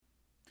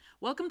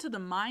Welcome to the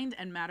Mind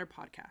and Matter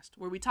podcast,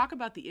 where we talk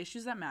about the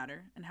issues that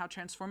matter and how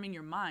transforming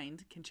your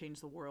mind can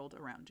change the world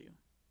around you.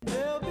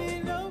 There'll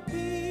be no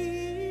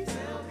peace.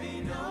 There'll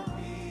be no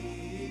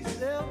peace.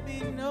 There'll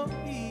be no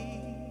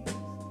peace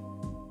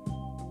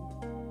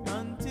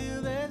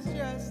until there's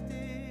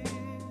justice.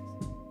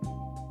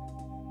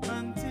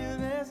 Until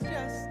there's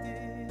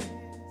justice.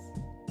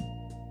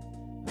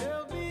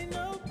 There'll be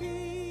no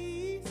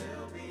peace.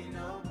 There'll be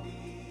no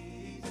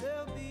peace.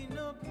 There'll be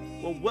no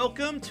peace. Well,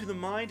 welcome to the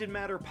Mind and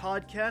Matter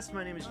podcast.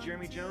 My name is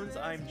Jeremy Jones.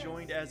 I'm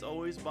joined, as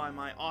always, by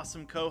my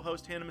awesome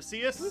co-host, Hannah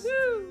Macias.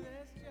 Woohoo!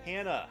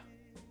 Hannah,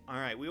 all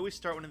right, we always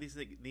start one of these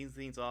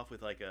things off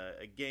with like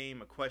a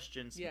game, a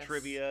question, some Yes.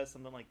 trivia,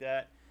 something like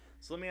that.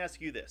 So let me ask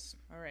you this.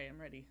 All right, I'm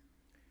ready.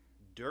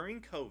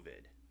 During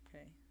COVID,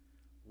 Okay.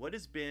 what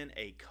has been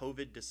a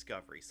COVID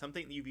discovery?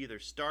 Something that you've either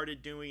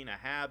started doing, a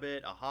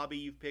habit, a hobby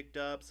you've picked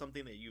up,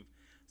 something that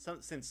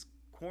since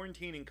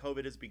quarantine and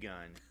COVID has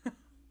begun,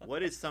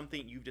 what is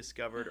something you've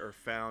discovered or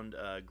found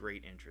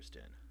great interest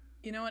in?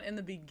 You know what? In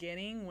the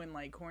beginning, when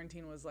like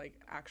quarantine was like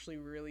actually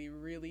really,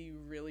 really,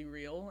 really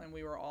real, and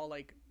we were all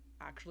like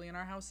actually in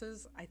our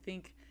houses, I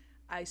think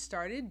I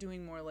started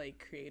doing more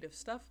like creative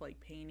stuff, like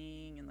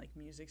painting and like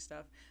music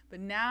stuff. But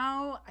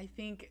now I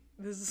think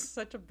this is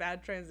such a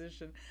bad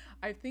transition.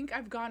 I think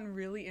I've gotten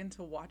really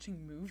into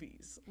watching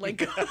movies.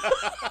 Like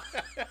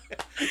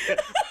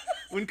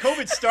When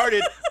COVID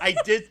started, I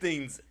did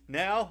things.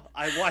 Now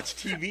I watch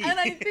TV. and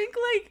I think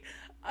like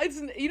it's,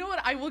 you know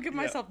what, I will give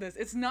Yeah. myself this,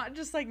 it's not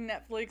just like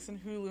Netflix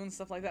and Hulu and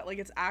stuff like that. Like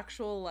it's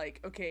actual like,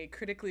 okay,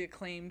 critically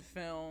acclaimed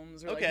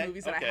films or like Okay,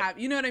 movies that okay. I have,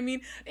 you know what I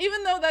mean?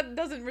 Even though that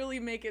doesn't really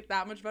make it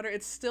that much better,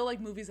 it's still like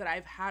movies that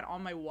I've had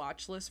on my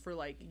watch list for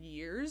like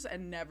years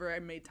and never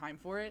made time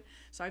for it.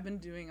 So I've been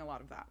doing a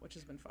lot of that, which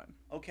has been fun.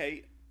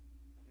 Okay,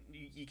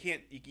 you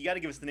can't. You got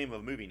to give us the name of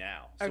a movie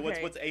now. So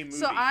Okay. what's a movie?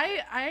 So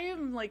I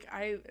am like,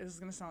 this is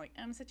gonna sound like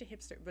I'm such a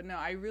hipster, but no,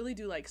 I really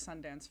do like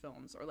Sundance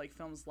films or like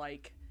films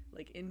like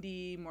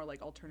indie, more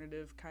like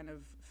alternative kind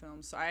of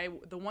films. So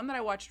the one that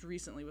I watched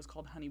recently was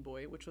called Honey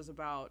Boy, which was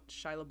about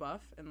Shia LaBeouf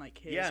and like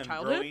his and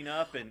childhood. growing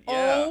up and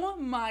yeah. Oh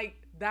my,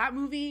 that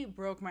movie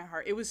broke my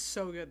heart. It was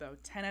so good though.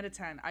 10 out of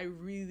 10. I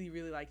really,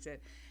 really liked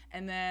it.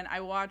 And then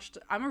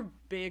I'm a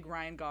big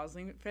Ryan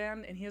Gosling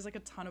fan, and he has like a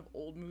ton of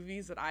old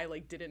movies that I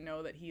like didn't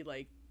know that he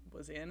like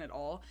was in at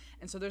all.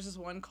 And so there's this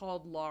one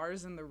called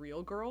Lars and the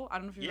Real Girl. I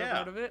don't know if you've ever Yeah.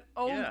 heard of it.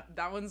 Oh, Yeah.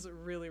 that one's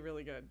really,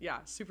 really good. Yeah,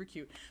 super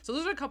cute. So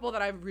those are a couple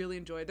that I've really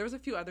enjoyed. There was a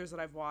few others that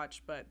I've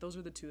watched, but those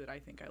are the two that I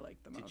think I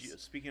like the most.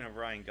 Speaking of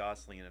Ryan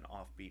Gosling and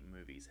offbeat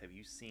movies, have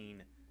you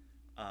seen?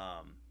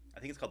 I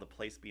think it's called The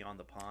Place Beyond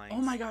the Pines.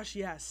 Oh my gosh,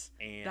 yes.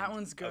 And that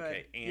one's good.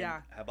 Okay, and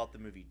yeah. how about the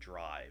movie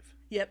Drive?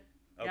 Yep.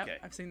 Okay. Yep,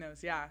 I've seen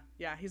those. Yeah.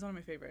 Yeah, he's one of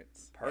my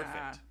favorites.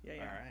 Perfect. Yeah.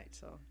 All right.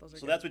 So those are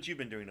So good. that's what you've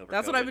been doing over.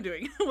 That's what COVID. I've been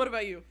doing. What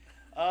about you?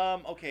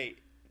 Okay,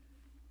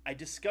 I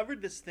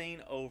discovered this thing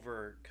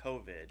over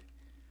COVID,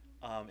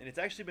 and it's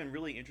actually been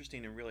really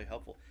interesting and really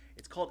helpful.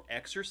 It's called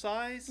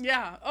exercise.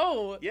 Yeah.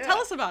 Oh, Yeah. tell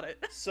us about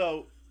it.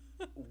 So,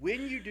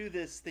 when you do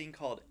this thing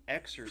called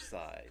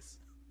exercise,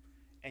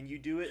 and you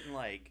do it in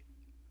like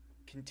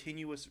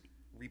continuous,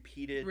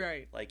 repeated,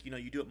 Right. like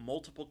you do it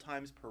multiple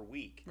times per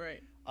week,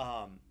 Right.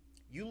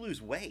 you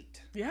lose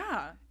weight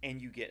Yeah.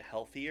 and you get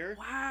healthier.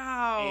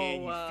 Wow.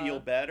 And you feel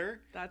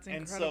better. That's And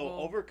incredible. so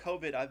over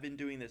COVID, I've been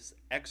doing this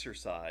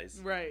exercise.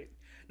 Right.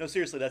 No,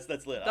 seriously, that's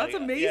lit. That's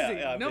amazing.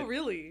 I've No, been-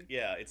 really.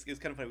 Yeah, it's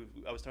kind of funny.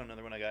 I was telling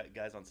another one of my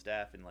guys on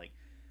staff, and like,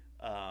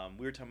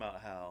 we were talking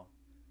about how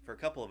for a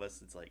couple of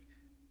us, it's like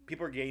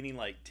people are gaining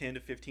like 10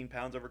 to 15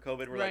 pounds over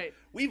COVID. We're Right. like,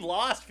 we've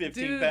lost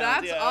 15 Dude, pounds.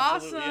 that's Yeah,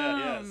 awesome.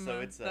 absolutely. Yeah.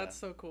 So it's that's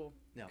so cool.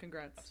 no,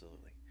 Congrats.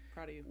 absolutely.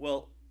 Proud of you.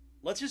 Well,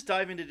 let's just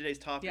dive into today's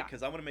topic Yeah.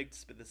 because I want to make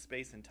the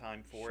space and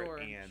time for Sure.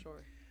 it. And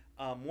Sure.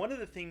 one of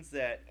the things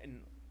that,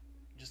 and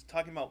just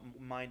talking about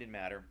mind and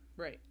matter,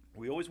 Right.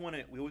 we always want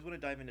to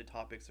dive into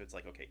topics. So it's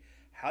like, okay,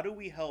 how do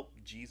we help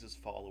Jesus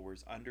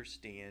followers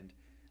understand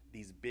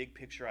these big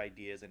picture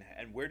ideas,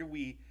 and where do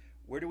we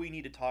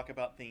need to talk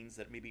about things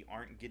that maybe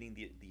aren't getting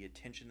the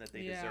attention that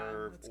they Yeah,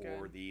 deserve, that's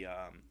or good.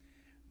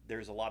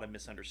 there's a lot of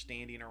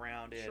misunderstanding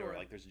around it, Sure. or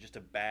like there's just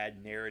a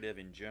bad narrative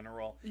in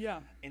general.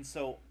 Yeah. And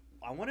so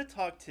I want to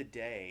talk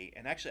today,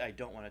 and actually I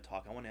don't want to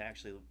talk. I want to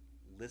actually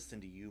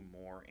listen to you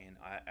more and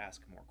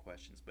ask more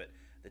questions. But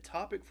the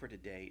topic for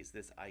today is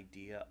this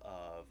idea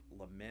of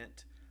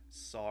lament,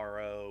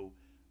 sorrow,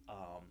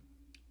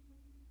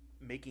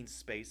 making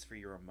space for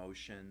your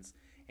emotions.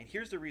 And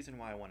here's the reason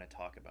why I want to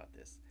talk about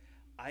this.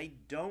 I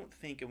don't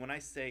think, and when I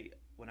say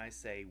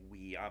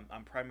we,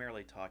 I'm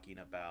primarily talking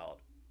about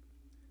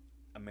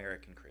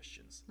American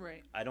Christians.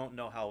 Right. I don't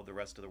know how the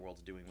rest of the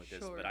world's doing with this,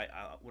 Sure. but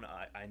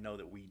I know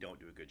that we don't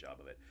do a good job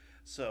of it.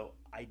 So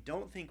I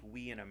don't think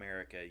we in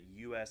America,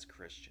 U.S.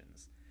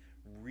 Christians,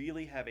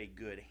 really have a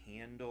good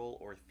handle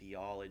or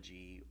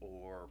theology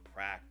or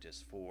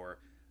practice for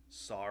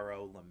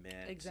sorrow,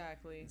 lament,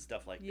 Exactly. and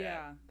stuff like that.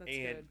 Yeah, that's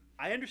and good.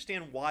 I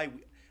understand why,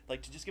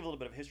 to just give a little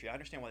bit of history, I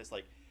understand why it's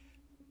like,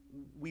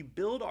 we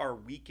build our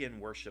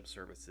weekend worship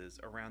services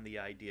around the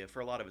idea, for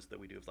a lot of us, that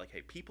we do, of like,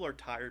 hey, people are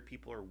tired,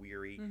 people are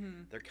weary,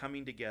 they're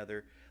coming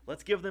together,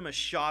 let's give them a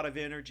shot of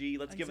energy,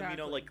 let's give them, you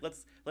know, like,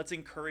 let's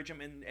encourage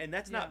them, and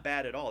that's not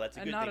bad at all. That's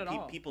a good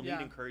thing. People need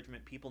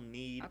encouragement, people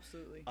need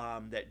absolutely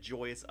that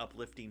joyous,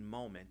 uplifting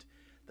moment.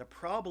 The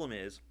problem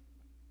is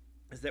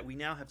that we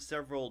now have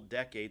several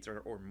decades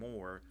or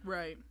more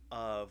right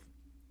of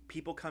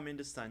people come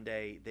into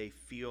Sunday, they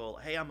feel,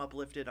 hey, I'm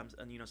uplifted, I'm,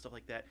 you know, stuff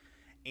like that,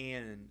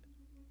 and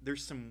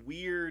there's some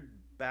weird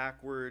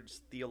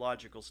backwards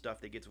theological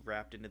stuff that gets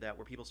wrapped into that,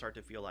 where people start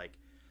to feel like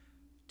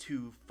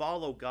to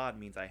follow God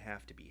means I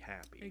have to be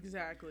happy.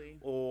 Exactly.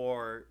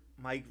 Or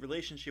my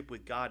relationship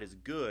with God is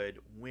good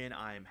when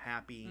I'm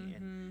happy.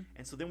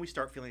 And so then we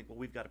start feeling like, well,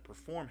 we've got to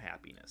perform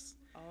happiness.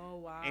 Oh,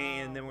 wow.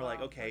 And then we're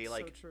like, okay, that's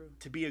like, so true.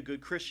 to be a good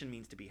Christian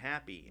means to be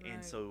happy. Right.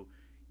 And so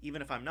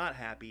even if I'm not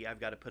happy, I've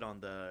got to put on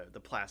the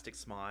plastic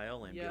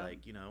smile and be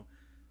like, you know,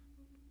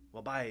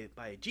 well, by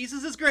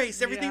Jesus'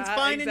 grace, everything's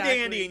fine and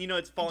dandy, and you know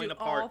it's falling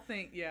apart.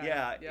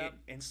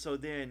 And so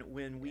then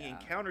when we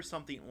encounter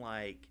something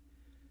like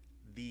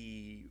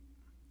the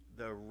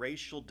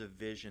racial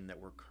division that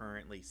we're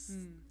currently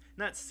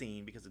not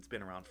seeing, because it's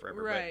been around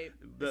forever, right?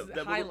 But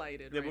that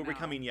highlighted that we're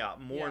becoming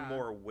more and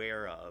more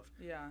aware of.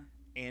 Yeah.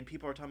 And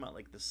people are talking about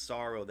like the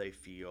sorrow they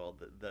feel,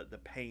 the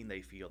pain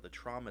they feel, the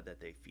trauma that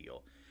they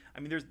feel.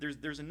 I mean,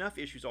 there's enough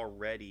issues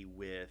already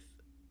with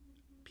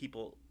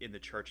people in the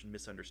church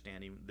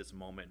misunderstanding this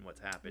moment and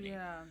what's happening.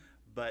 Yeah.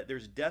 But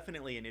there's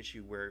definitely an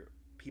issue where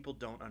people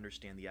don't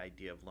understand the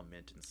idea of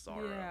lament and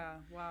sorrow. Yeah,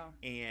 wow.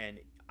 And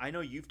I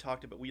know you've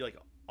talked about, we like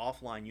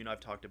offline, you and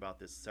I've talked about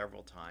this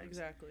several times.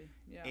 Exactly.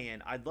 Yeah.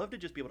 And I'd love to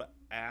just be able to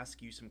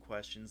ask you some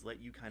questions,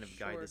 let you kind of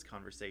guide this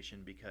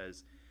conversation,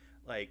 because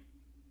like,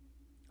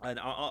 and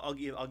I'll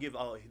give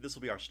this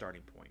will be our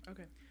starting point.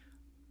 Okay.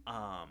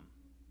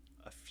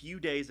 A few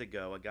days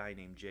ago, a guy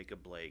named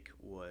Jacob Blake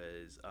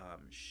was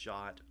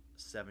shot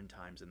 7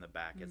 times in the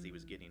back as he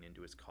was getting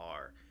into his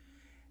car.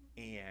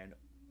 And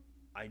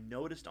I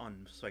noticed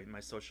on my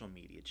social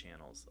media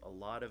channels, a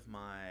lot of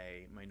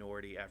my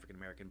minority, African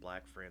American,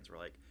 black friends were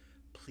like,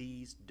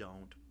 please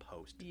don't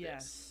post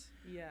this.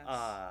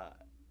 Yes.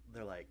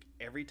 They're like,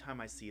 every time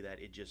I see that,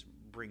 it just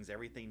brings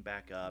everything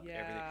back up.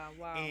 Yeah,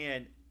 wow.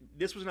 And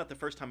this was not the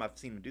first time I've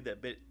seen him do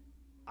that, but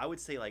I would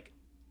say, like,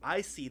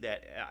 I see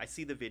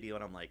the video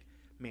and I'm like,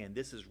 man,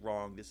 this is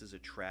wrong. This is a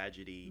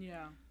tragedy.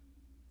 Yeah.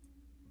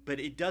 But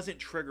it doesn't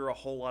trigger a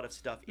whole lot of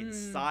stuff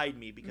inside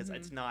me, because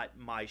it's not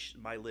my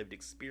lived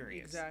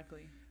experience.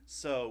 Exactly.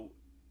 So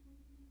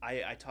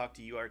I talk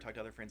to you, I talk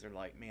to other friends that are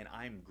like, man,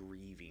 I'm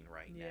grieving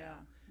right now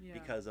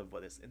because of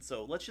what this. And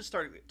so let's just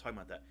start talking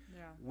about that.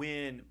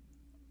 Yeah.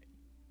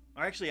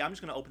 Actually, I'm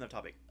just going to open the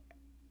topic.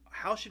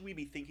 How should we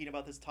be thinking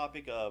about this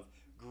topic of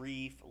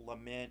grief,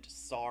 lament,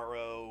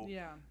 sorrow?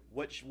 Yeah.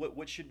 What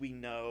should we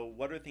know?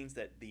 What are things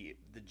that the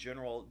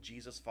general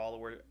Jesus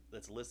follower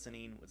that's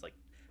listening was like,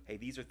 hey,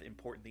 these are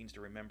important things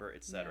to remember,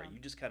 etc. You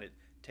just kind of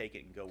take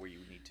it and go where you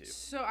need to.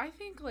 So I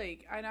think,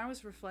 like, and I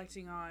was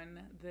reflecting on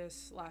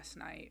this last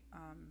night.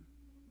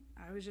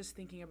 I was just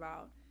thinking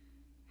about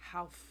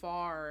how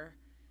far,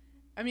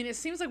 I mean, it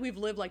seems like we've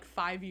lived like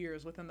 5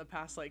 years within the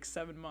past like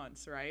 7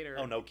 months, right?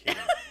 Oh, no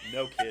kidding.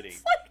 No kidding.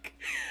 Like,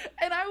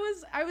 and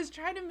I was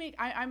trying to make,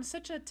 I'm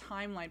such a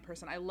timeline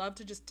person. I love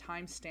to just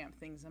timestamp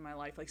things in my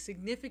life, like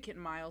significant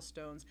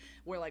milestones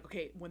where, like,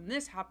 okay, when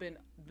this happened,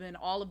 then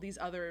all of these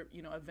other,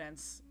 you know,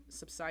 events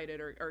subsided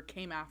or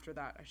came after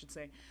that, I should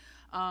say.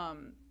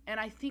 And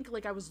I think,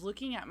 like, I was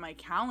looking at my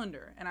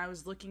calendar and I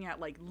was looking at,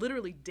 like,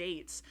 literally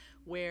dates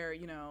where,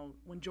 you know,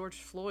 when George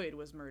Floyd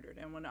was murdered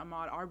and when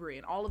Ahmaud Arbery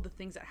and all of the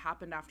things that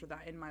happened after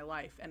that in my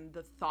life and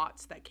the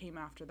thoughts that came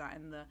after that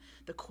and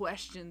the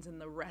questions and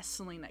the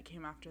wrestling that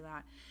came after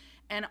that.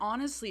 And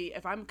honestly,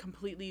 if I'm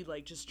completely,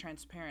 like, just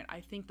transparent, I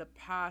think the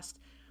past,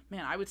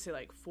 man, I would say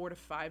like 4 to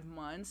 5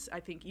 months. I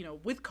think, you know,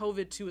 with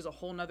COVID too is a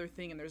whole nother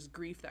thing, and there's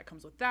grief that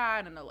comes with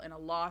that, and a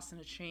loss and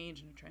a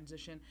change and a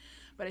transition.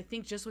 But I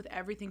think just with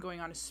everything going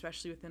on,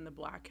 especially within the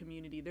Black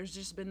community, there's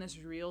just been this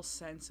real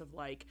sense of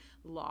like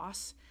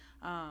loss,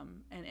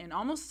 and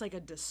almost like a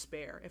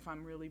despair, if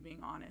I'm really being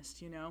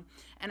honest, you know.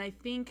 And I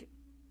think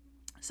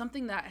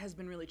something that has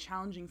been really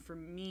challenging for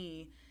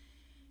me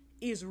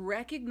is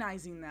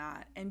recognizing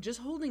that and just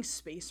holding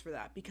space for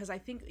that, because I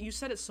think you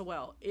said it so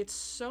well. It's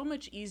so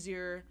much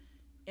easier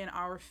in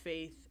our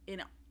faith,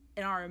 in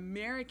our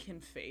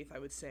American faith, I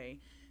would say,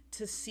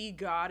 to see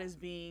God as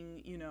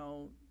being, you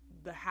know,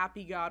 the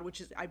happy God, which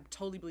is, I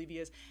totally believe he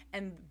is.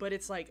 But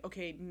it's like,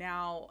 okay,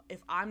 now if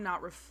I'm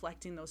not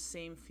reflecting those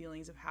same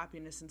feelings of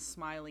happiness and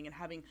smiling and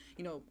having,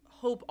 you know,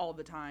 hope all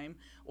the time,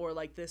 or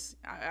like this,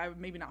 I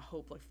maybe not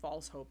hope, like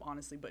false hope,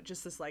 honestly, but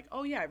just this like,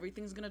 oh yeah,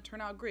 everything's going to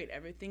turn out great.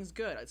 Everything's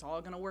good. It's all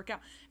going to work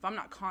out. If I'm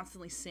not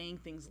constantly saying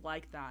things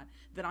like that,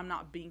 then I'm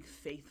not being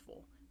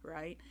faithful,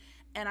 right?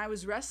 And I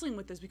was wrestling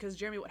with this because,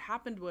 Jeremy, what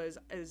happened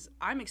is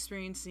I'm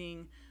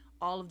experiencing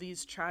all of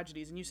these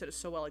tragedies, and you said it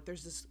so well, like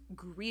there's this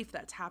grief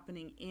that's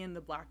happening in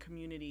the Black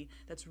community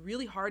that's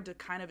really hard to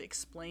kind of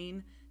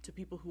explain to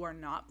people who are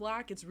not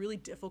Black. It's really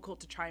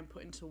difficult to try and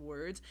put into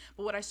words.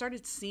 But what I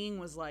started seeing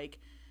was like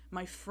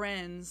my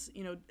friends,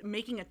 you know,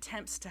 making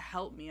attempts to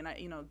help me. And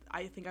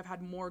I think I've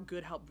had more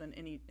good help than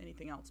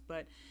anything else.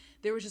 But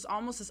there was just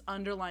almost this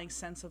underlying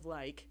sense of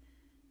like,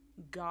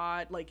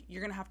 God, like,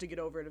 you're going to have to get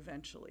over it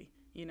eventually.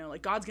 You know,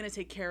 like God's going to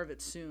take care of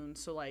it soon.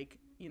 So like,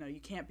 you know,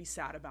 you can't be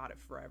sad about it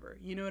forever.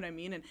 You know what I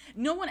mean? And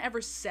no one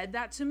ever said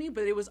that to me,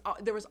 but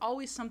there was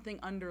always something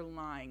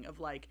underlying of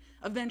like,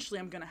 eventually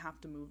I'm going to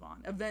have to move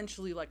on.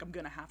 Eventually, like, I'm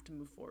going to have to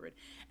move forward.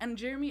 And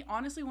Jeremy,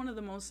 honestly, one of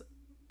the most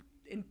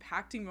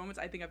impacting moments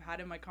I think I've had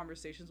in my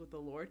conversations with the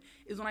Lord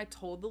is when I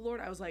told the Lord,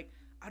 I was like,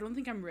 I don't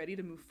think I'm ready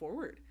to move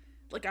forward.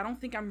 Like, I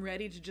don't think I'm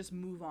ready to just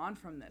move on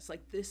from this.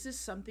 Like, this is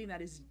something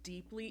that is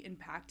deeply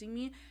impacting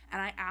me.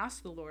 And I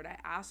asked the Lord, I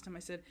asked him, I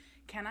said,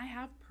 can I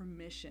have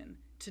permission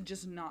to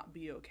just not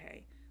be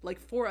okay? Like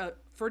for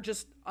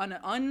just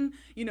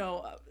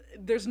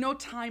there's no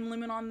time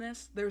limit on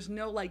this. There's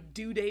no like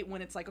due date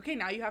when it's like, okay,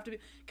 now you have to be,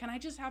 can I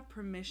just have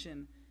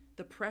permission?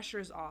 The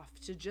pressure's off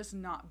to just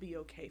not be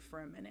okay for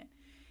a minute.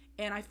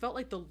 And I felt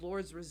like the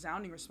Lord's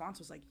resounding response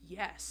was like,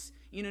 yes,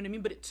 you know what I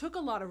mean? But it took a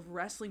lot of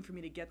wrestling for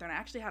me to get there. And I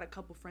actually had a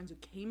couple friends who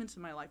came into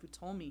my life who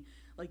told me,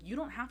 like, you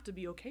don't have to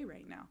be okay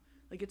right now.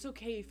 Like, it's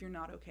okay if you're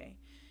not okay.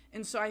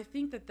 And so I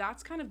think that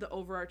that's kind of the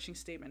overarching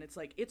statement. It's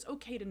like, it's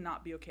okay to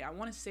not be okay. I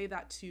want to say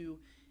that to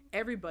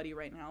everybody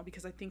right now,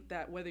 because I think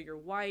that whether you're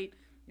white,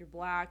 you're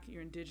Black,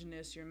 you're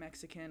Indigenous, you're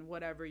Mexican,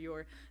 whatever,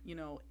 you're, you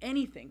know,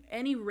 anything,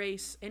 any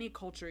race, any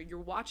culture, you're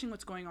watching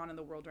what's going on in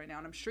the world right now.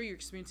 And I'm sure you're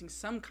experiencing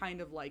some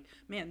kind of like,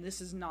 man, this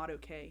is not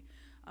okay.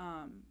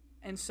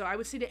 And so I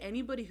would say to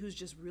anybody who's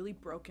just really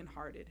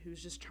brokenhearted,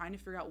 who's just trying to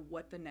figure out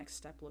what the next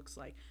step looks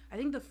like, I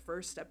think the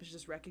first step is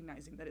just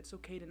recognizing that it's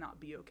okay to not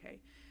be okay.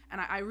 And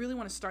I really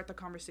want to start the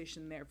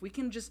conversation there. If we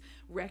can just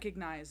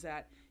recognize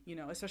that, you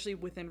know, especially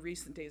within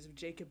recent days of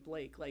Jacob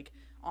Blake, like,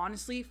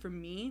 honestly, for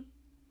me,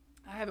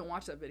 I haven't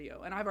watched that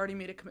video, and I've already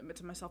made a commitment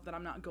to myself that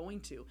I'm not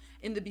going to.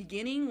 In the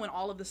beginning, when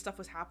all of this stuff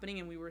was happening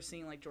and we were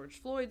seeing like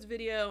George Floyd's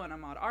video and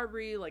Ahmaud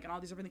Arbery, like, and all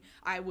these different things,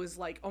 I was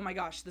like, oh my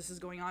gosh, this is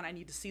going on. I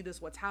need to see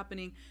this, what's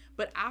happening.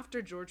 But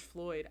after George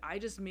Floyd, I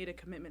just made a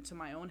commitment to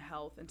my own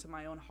health and to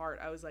my own heart.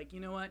 I was like, you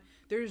know what?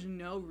 There's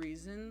no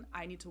reason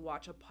I need to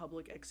watch a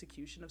public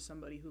execution of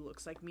somebody who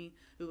looks like me,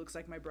 who looks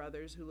like my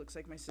brothers, who looks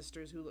like my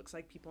sisters, who looks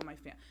like people in my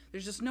family.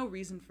 There's just no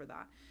reason for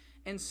that.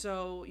 And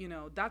so, you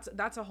know,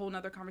 that's a whole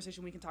nother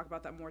conversation. We can talk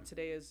about that more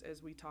today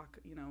as we talk,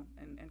 you know,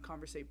 and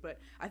conversate. But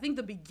I think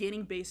the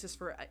beginning basis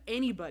for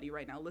anybody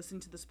right now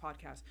listening to this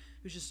podcast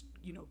who's just,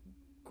 you know,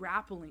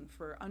 grappling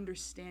for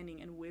understanding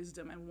and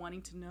wisdom and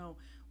wanting to know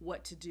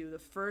what to do, the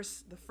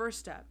first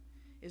step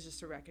is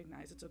just to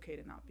recognize it's okay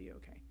to not be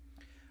okay.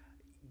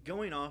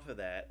 Going off of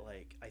that,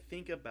 like, I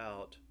think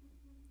about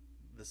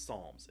the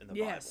Psalms in the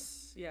Bible.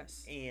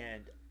 Yes.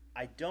 And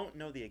I don't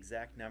know the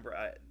exact number.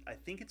 I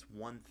think it's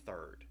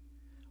 1/3.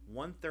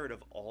 1/3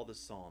 of all the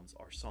Psalms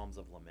are Psalms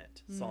of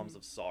lament, Psalms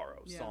of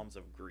sorrow, Psalms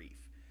of grief.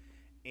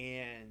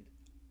 And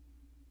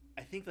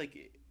I think,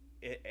 like,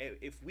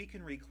 if we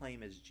can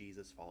reclaim as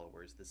Jesus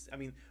followers this, I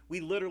mean, we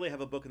literally have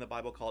a book in the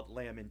Bible called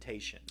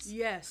Lamentations.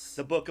 Yes.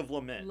 The book of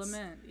laments.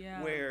 Lament,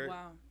 yeah.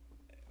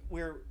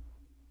 Where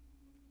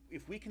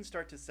if we can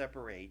start to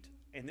separate,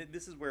 and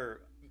this is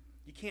where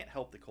you can't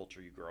help the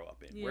culture you grow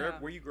up in. Yeah.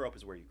 Where you grow up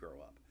is where you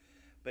grow up.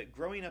 But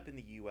growing up in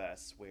the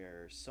U.S.,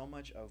 where so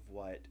much of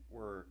what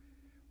we're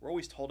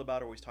always told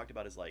about or always talked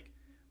about is like,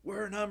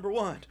 we're number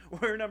one,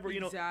 you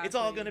know, it's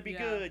all going to be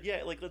good.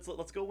 Yeah, like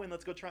let's go win,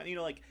 let's go try, you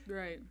know, like,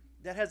 right.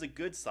 That has a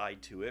good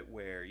side to it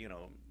where, you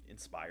know,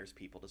 inspires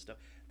people to stuff.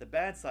 The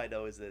bad side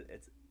though is that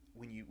it's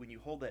when you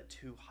hold that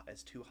too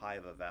high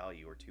of a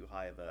value or too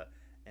high of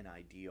an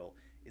ideal,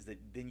 is that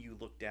then you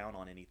look down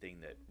on anything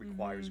that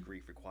requires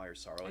grief,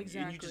 requires sorrow,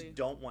 exactly. and you just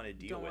don't want to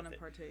deal with it. Don't want to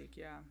partake,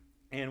 yeah.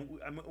 And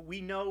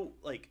we know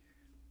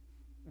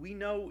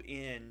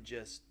in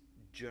just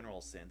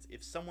general sense,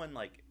 if someone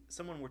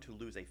were to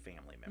lose a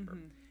family member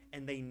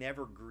and they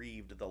never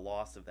grieved the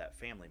loss of that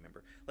family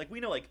member, like, we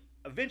know, like,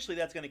 eventually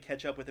that's going to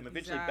catch up with them.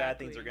 Eventually bad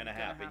things are going to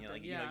happen. You know,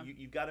 like, you know,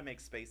 you've got to make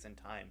space and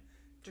time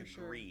to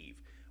grieve.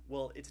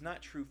 Well, it's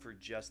not true for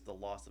just the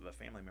loss of a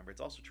family member.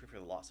 It's also true for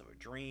the loss of a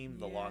dream,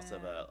 the loss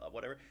of a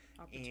whatever.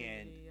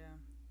 And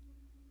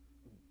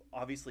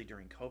obviously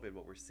during COVID,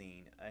 what we're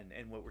seeing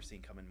and what we're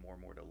seeing coming more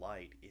and more to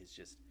light is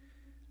just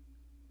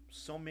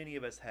so many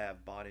of us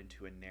have bought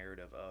into a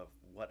narrative of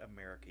what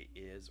America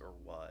is or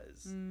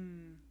was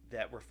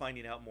that we're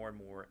finding out more and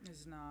more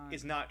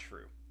is not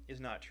true.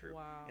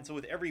 Wow. And so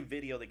with every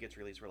video that gets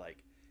released, we're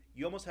like,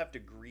 you almost have to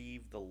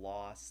grieve the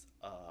loss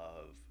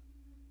of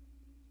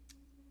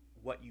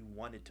what you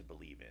wanted to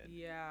believe in.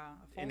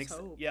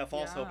 Yeah,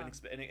 false hope,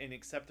 and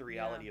accept the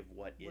reality of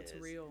what's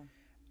real.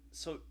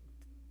 So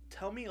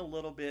tell me a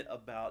little bit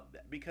about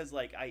that, because,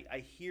 like, I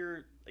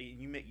hear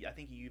I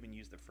think you even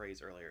used the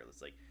phrase earlier.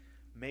 It's like,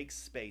 make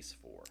space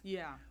for.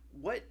 Yeah.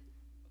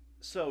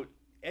 So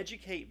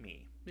educate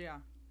me. Yeah.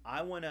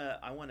 I wanna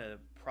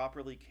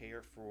properly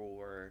care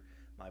for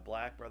my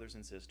black brothers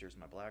and sisters,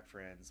 my black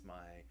friends,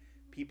 my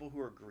people who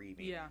are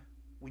grieving. Yeah.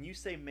 When you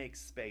say make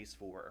space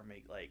for or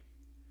make like,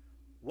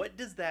 what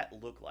does that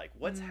look like?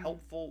 What's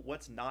helpful?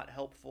 What's not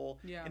helpful?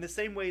 Yeah. In the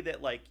same way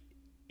that like,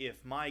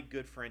 if my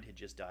good friend had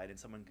just died and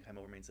someone came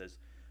over me and says,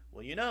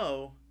 well, you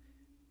know,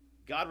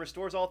 God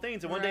restores all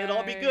things and one day it'll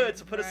all be good,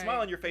 so put a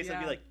smile on your face, I'd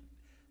be like,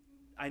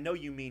 I know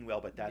you mean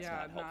well, but that's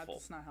not helpful.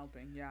 It's not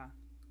helping. Yeah.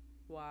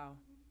 Wow.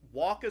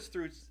 Walk us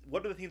through,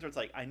 what are the things where it's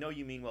like, I know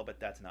you mean well, but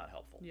that's not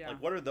helpful. Yeah.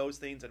 Like, what are those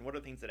things, and what are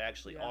things that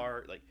actually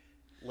are? Like,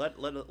 let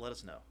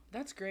us know.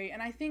 That's great.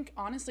 And I think,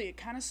 honestly, it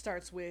kind of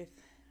starts with,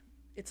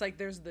 it's like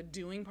there's the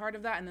doing part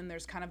of that, and then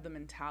there's kind of the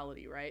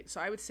mentality, right? So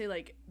I would say,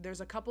 like,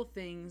 there's a couple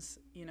things,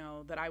 you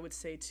know, that I would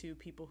say to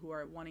people who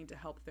are wanting to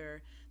help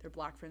their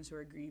black friends who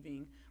are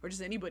grieving, or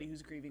just anybody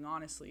who's grieving,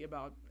 honestly,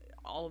 about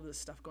all of this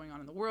stuff going on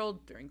in the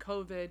world during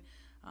COVID.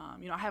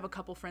 You know, I have a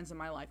couple friends in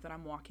my life that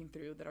I'm walking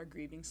through that are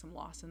grieving some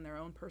loss in their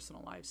own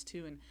personal lives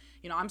too. And,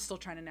 you know, I'm still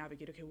trying to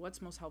navigate, okay,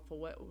 what's most helpful?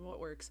 What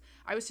works?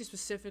 I would say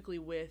specifically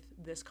with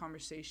this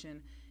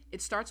conversation,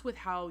 it starts with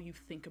how you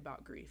think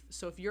about grief.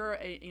 So if you're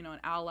an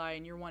ally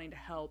and you're wanting to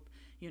help,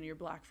 you know, your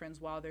black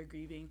friends while they're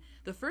grieving,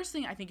 the first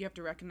thing I think you have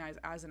to recognize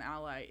as an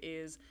ally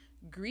is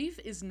grief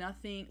is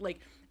nothing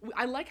like,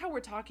 I like how we're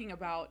talking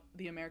about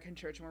the American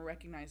church and we're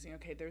recognizing,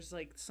 okay, there's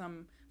like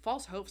some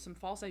false hopes, some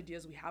false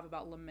ideas we have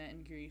about lament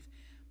and grief.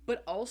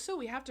 But also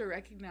we have to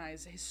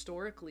recognize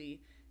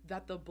historically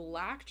that the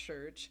black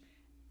church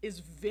is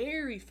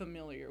very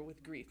familiar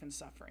with grief and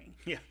suffering.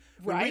 Yeah.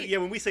 Right?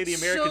 When we say the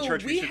American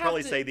church, we should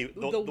probably say the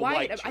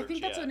white church. I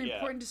think that's an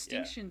important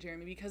distinction,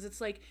 Jeremy, because it's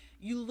like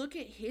you look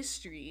at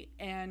history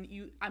and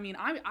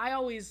I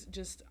always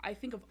just, I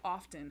think of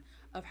often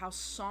of how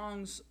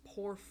songs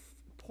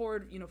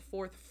poured, you know,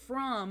 forth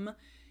from,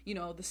 you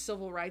know, the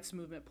civil rights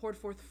movement, poured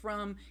forth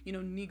from, you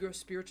know, Negro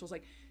spirituals,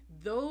 like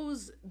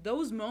those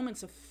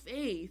moments of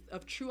faith,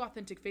 of true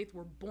authentic faith,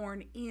 were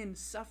born in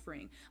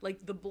suffering.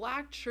 Like the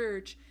black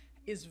church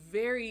is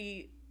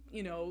very,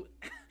 you know,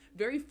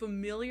 very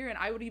familiar, and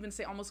I would even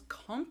say almost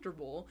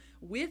comfortable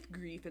with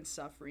grief and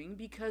suffering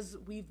because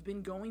we've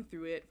been going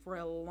through it for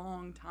a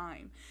long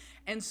time.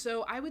 And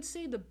so I would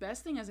say the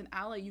best thing as an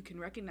ally you can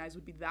recognize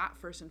would be that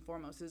first and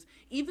foremost, is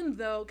even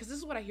though, because this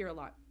is what I hear a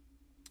lot,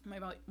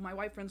 my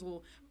white friends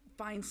will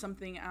find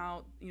something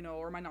out, you know,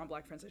 or my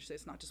non-black friends, I should say,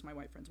 it's not just my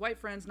white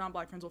friends,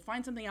 non-black friends will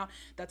find something out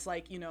that's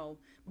like, you know,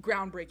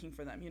 groundbreaking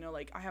for them. You know,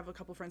 like I have a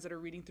couple friends that are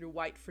reading through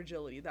White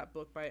Fragility, that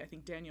book by, I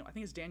think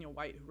it's Daniel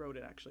White who wrote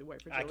it, actually,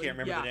 White Fragility. I can't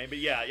remember the name,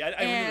 but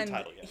I remember the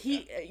title.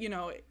 He, you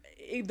know,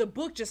 the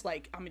book just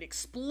like, I mean,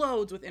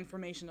 explodes with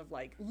information of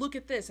like, look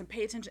at this and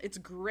pay attention. It's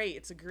great.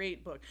 It's a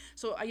great book.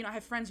 So, you know, I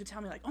have friends who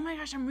tell me like, oh my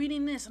gosh, I'm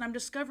reading this and I'm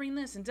discovering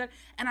this and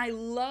I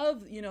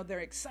love, you know, their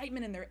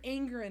excitement and their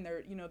anger and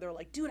their, you know, they're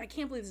like, dude, I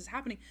can't believe this is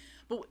happening.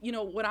 But, you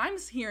know, what I'm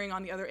hearing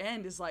on the other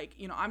end is like,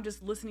 you know, I'm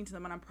just listening to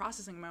them and I'm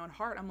processing in my own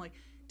heart. I'm like,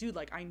 dude,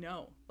 like, I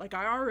know, like,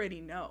 I already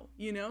know,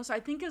 you know? So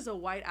I think as a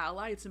white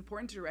ally, it's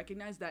important to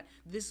recognize that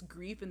this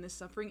grief and this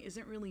suffering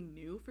isn't really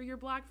new for your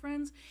black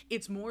friends.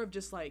 It's more of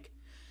just like,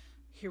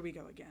 here we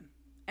go again.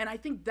 And I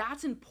think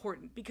that's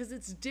important because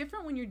it's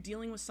different when you're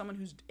dealing with someone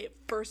who's at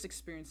first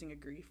experiencing a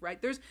grief,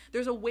 right?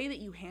 There's a way that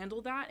you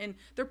handle that, and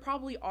there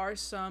probably are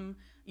some,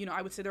 you know,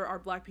 I would say there are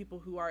black people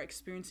who are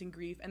experiencing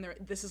grief and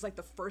this is like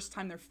the first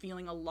time they're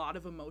feeling a lot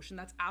of emotion.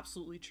 That's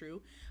absolutely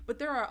true. But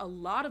there are a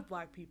lot of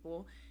black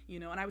people, you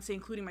know, and I would say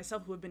including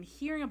myself, who have been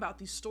hearing about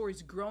these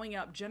stories growing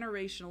up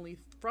generationally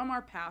from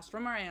our past,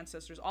 from our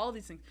ancestors, all of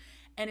these things.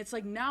 And it's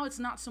like now it's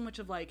not so much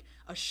of like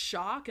a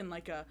shock and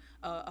like a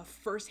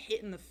first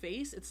hit in the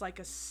face. It's like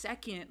a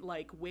second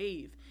like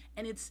wave.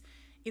 And it's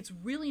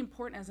really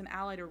important as an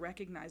ally to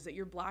recognize that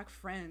your black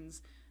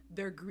friends,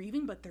 they're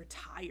grieving, but they're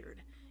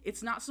tired.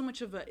 It's not so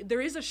much of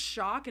there is a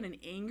shock and an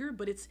anger,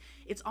 but it's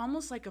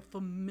almost like a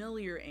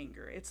familiar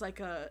anger. It's like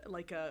a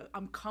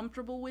I'm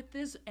comfortable with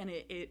this, and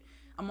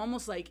I'm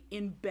almost like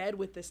in bed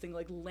with this thing,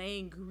 like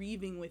laying,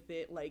 grieving with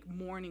it, like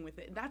mourning with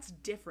it. That's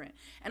different.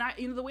 And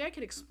you know, the way I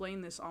could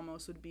explain this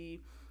almost would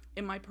be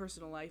in my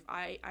personal life.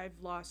 I've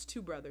lost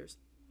two brothers.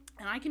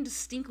 And I can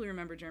distinctly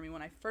remember, Jeremy,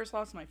 when I first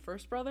lost my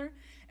first brother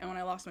and when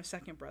I lost my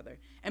second brother.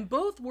 And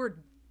both were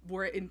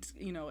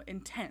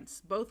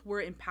intense. Both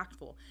were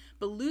impactful.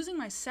 But losing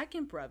my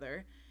second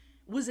brother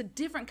was a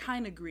different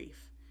kind of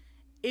grief.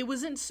 It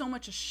wasn't so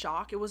much a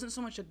shock. It wasn't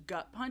so much a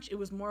gut punch. It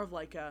was more of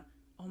like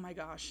oh my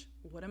gosh,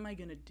 what am I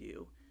going to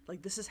do?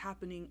 Like, this is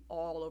happening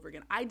all over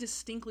again. I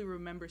distinctly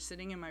remember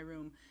sitting in my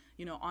room,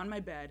 you know, on my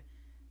bed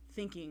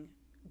thinking,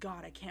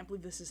 God, I can't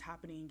believe this is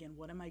happening again.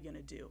 What am I going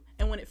to do?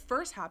 And when it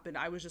first happened,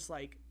 I was just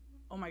like,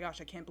 oh my gosh,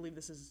 I can't believe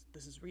this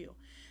is real.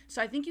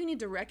 So I think you need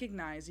to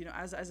recognize, you know,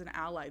 as an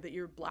ally, that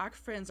your black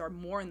friends are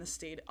more in the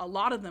state, a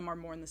lot of them are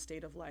more in the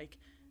state of like,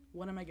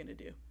 what am I going to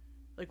do?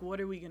 Like, what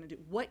are we going to do?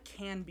 What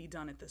can be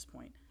done at this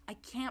point? I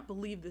can't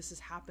believe this is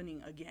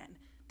happening again.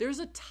 There's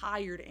a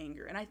tired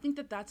anger. And I think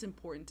that that's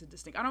important to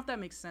distinguish. I don't know if that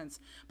makes sense,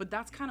 but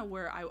that's kind of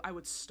where I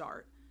would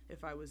start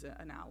if I was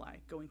an ally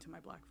going to my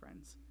black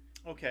friends.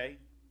 Okay.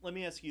 let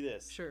me ask you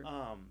this. Sure.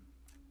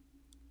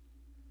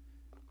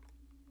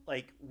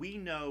 Like, we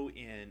know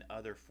in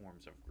other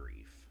forms of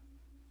grief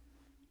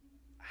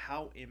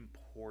how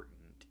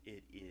important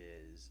it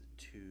is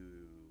to,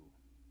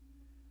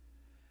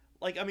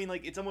 like, I mean,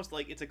 like, it's almost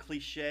like it's a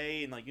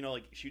cliche, and, like, you know,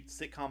 like,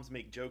 sitcoms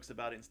make jokes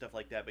about it and stuff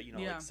like that, but, you know,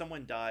 like,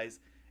 someone dies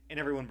and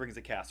everyone brings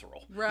a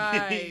casserole.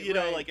 Right. You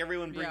know, like,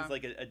 everyone brings,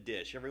 like, a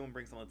dish. Everyone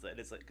brings something that's,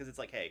 it's like, because it's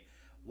like, hey,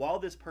 while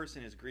this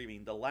person is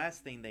grieving, the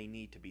last thing they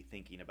need to be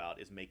thinking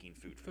about is making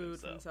food for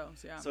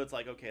themselves. Yeah. So it's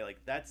like, okay, like,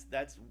 that's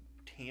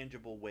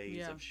tangible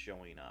ways of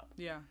showing up.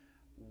 Yeah.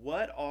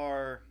 What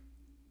are,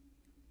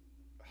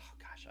 oh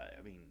gosh,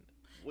 I mean,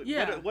 what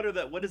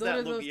does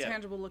that look? Those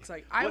tangible looks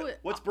like?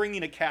 What's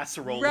bringing a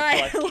casserole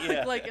right? Look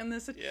like? Like in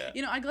this,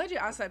 you know, I'm glad you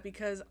asked that,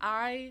 because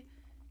I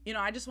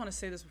just want to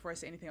say this before I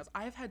say anything else.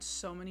 I have had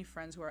so many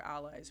friends who are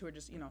allies, who are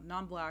just, you know,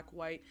 non-black,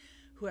 white,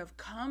 who have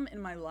come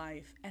in my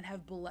life and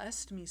have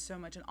blessed me so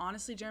much. And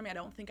honestly, Jeremy, I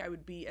don't think I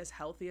would be as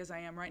healthy as I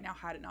am right now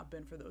had it not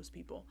been for those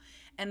people.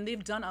 And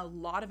they've done a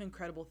lot of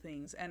incredible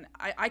things. And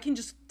I can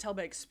just tell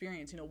by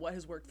experience, you know, what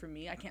has worked for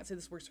me. I can't say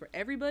this works for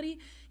everybody.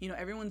 You know,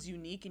 everyone's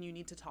unique, and you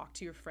need to talk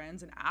to your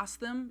friends and ask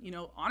them, you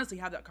know, honestly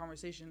have that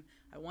conversation.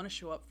 I want to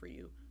show up for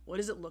you. What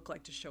does it look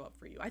like to show up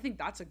for you? I think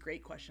that's a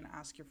great question to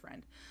ask your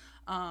friend.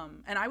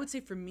 And I would say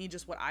for me,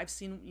 just what I've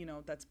seen, you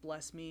know, that's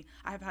blessed me.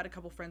 I have had a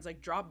couple friends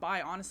like drop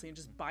by, honestly, and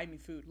just buy me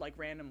food, like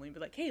randomly, and be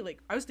like, hey, like,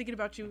 I was thinking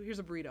about you. Here's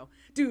a burrito.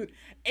 Dude,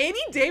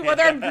 any day,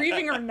 whether I'm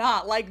grieving or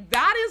not, like,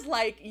 that is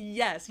like,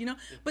 yes, you know,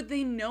 but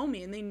they know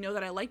me and they know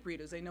that I like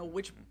burritos. They know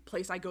which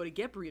place I go to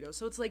get burritos.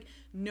 So it's like,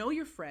 know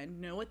your friend,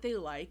 know what they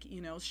like,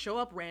 you know, show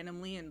up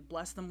randomly and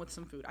bless them with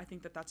some food. I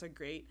think that that's a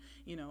great,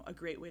 you know, a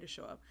great way to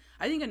show up.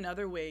 I think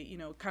another way, you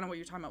know, kind of what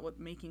you're talking about with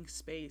making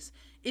space,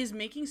 is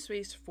making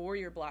space for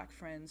your Black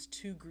friends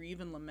to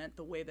grieve and lament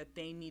the way that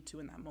they need to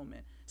in that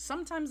moment.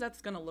 Sometimes that's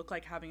going to look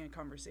like having a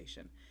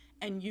conversation,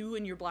 and you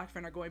and your Black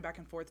friend are going back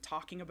and forth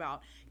talking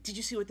about, did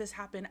you see what this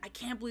happened? I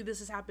can't believe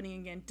this is happening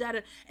again. Da-da.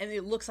 And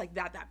it looks like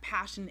that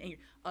passion and anger.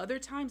 Other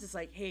times it's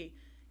like, hey,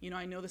 you know,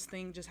 I know this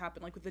thing just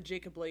happened, like with the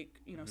Jacob Blake,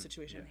 you know,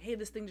 situation. Yeah. Hey,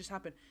 this thing just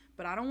happened,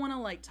 but I don't want to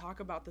like talk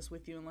about this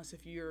with you unless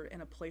if you're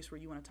in a place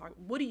where you want to talk.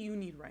 What do you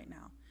need right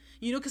now?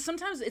 You know, because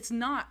sometimes it's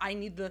not, I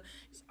need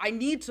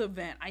to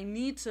vent. I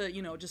need to,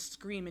 you know, just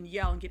scream and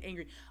yell and get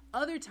angry.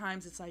 Other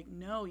times it's like,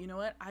 no, you know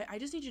what? I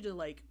just need you to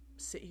like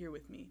sit here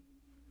with me.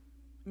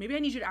 Maybe I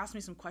need you to ask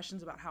me some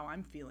questions about how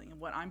I'm feeling and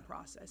what I'm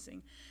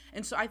processing.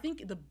 And so I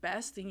think the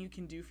best thing you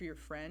can do for your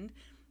friend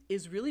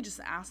is really just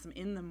ask them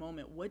in the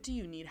moment, what do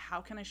you need? How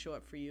can I show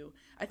up for you?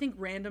 I think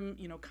random,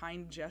 you know,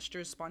 kind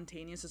gestures,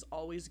 spontaneous is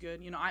always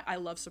good. You know, I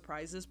love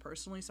surprises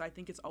personally, so I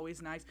think it's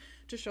always nice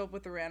to show up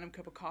with a random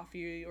cup of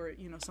coffee or,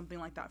 you know, something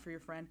like that for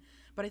your friend.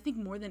 But I think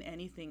more than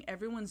anything,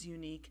 everyone's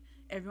unique.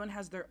 Everyone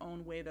has their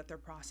own way that they're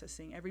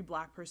processing. Every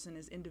Black person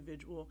is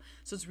individual.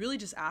 So it's really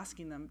just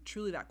asking them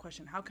truly that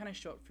question, how can I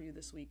show up for you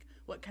this week?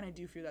 What can I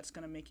do for you that's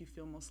going to make you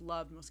feel most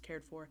loved, most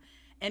cared for?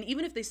 And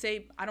even if they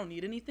say, I don't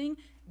need anything,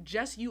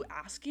 just you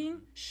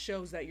asking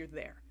shows that you're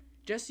there.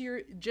 Just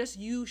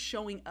you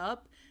showing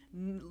up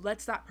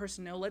lets that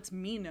person know, lets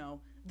me know,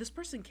 this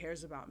person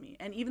cares about me.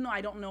 And even though I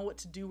don't know what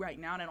to do right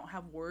now and I don't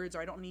have words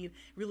or I don't need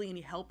really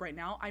any help right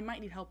now, I might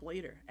need help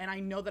later. And I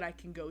know that I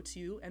can go to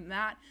you. And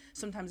that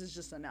sometimes is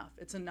just enough.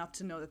 It's enough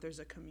to know that there's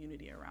a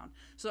community around.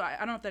 So I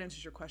don't know if that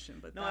answers your question,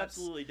 but no,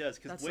 absolutely does.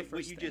 Because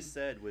what you just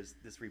said was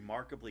this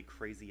remarkably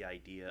crazy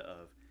idea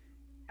of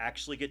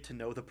actually get to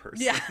know the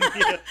person. Yeah.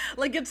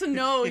 Like get to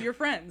know your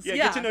friends. Yeah,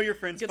 get to know your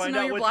friends. Get Find to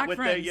know out your what, Black what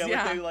friends. they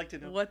what they like to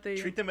know.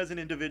 Treat them as an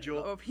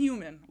individual. Of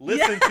human.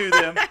 Listen to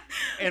them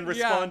and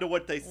respond to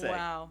what they say.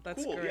 Wow,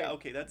 that's cool. Great. Yeah,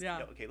 okay,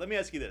 okay. Let me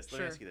ask you this.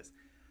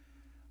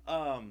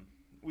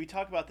 We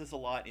talk about this a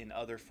lot in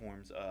other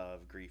forms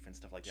of grief and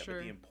stuff like that, but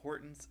the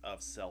importance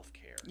of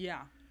self-care.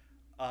 Yeah.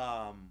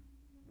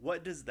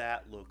 What does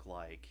that look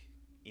like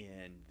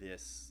in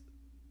this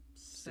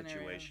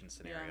situation,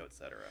 scenario,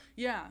 etc.?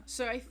 Yeah.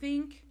 So I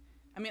think,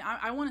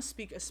 I want to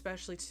speak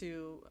especially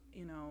to,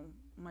 you know,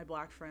 my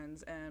Black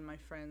friends and my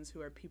friends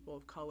who are people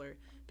of color,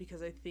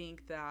 because I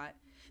think that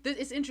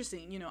it's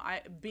interesting, you know,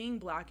 being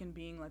Black and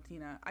being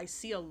Latina, I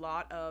see a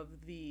lot of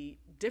the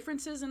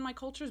differences in my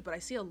cultures, but I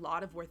see a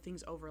lot of where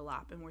things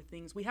overlap and where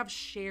we have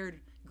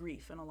shared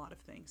grief in a lot of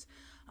things.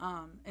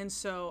 And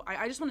so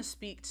I just want to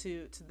speak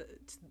to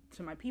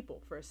my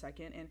people for a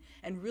second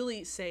and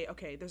really say,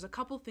 okay, there's a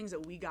couple things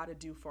that we got to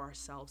do for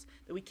ourselves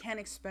that we can't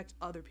expect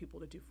other people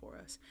to do for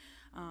us.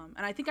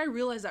 And I think I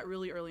realized that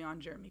really early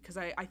on, Jeremy, because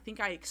I think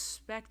I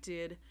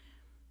expected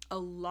a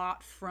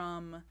lot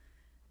from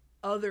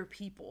other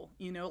people,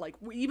 you know, like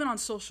even on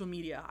social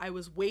media, I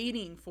was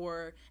waiting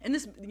for, and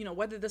this, you know,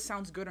 whether this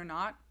sounds good or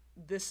not,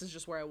 this is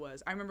just where I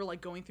was. I remember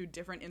like going through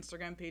different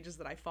Instagram pages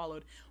that I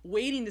followed,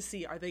 waiting to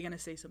see, are they going to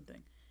say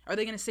something? Are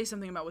they going to say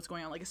something about what's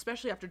going on? Like,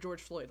 especially after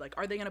George Floyd, like,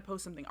 are they going to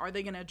post something? Are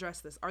they going to address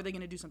this? Are they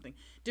going to do something?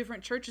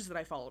 Different churches that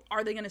I followed,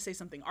 are they going to say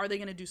something? Are they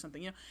going to do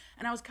something? You know,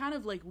 and I was kind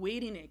of like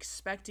waiting and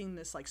expecting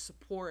this like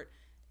support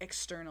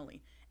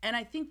externally. And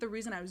I think the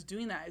reason I was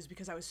doing that is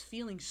because I was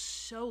feeling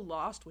so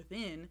lost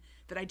within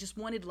that I just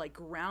wanted like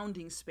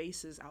grounding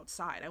spaces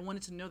outside. I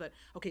wanted to know that,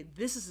 okay,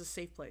 this is a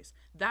safe place.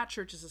 That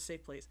church is a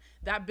safe place.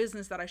 That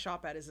business that I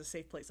shop at is a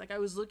safe place. Like I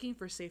was looking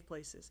for safe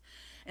places.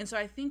 And so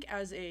I think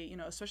as a, you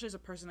know, especially as a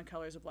person of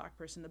color, as a Black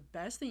person, the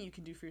best thing you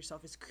can do for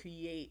yourself is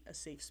create a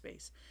safe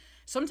space.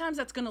 Sometimes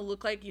that's going to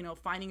look like, you know,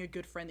 finding a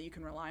good friend that you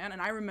can rely on.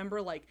 And I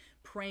remember like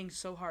praying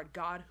so hard,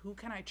 God, who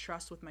can I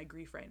trust with my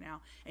grief right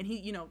now? And he,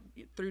 you know,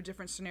 through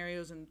different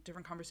scenarios and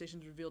different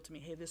conversations revealed to me,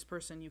 hey, this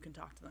person, you can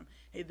talk to them.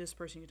 Hey, this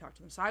person, you can talk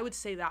to them. So I would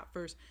say that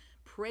first.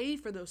 Pray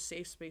for those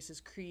safe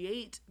spaces,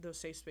 create those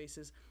safe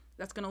spaces.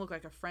 That's going to look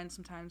like a friend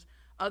sometimes.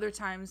 Other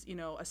times, you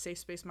know, a safe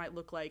space might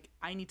look like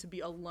I need to be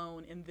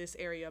alone in this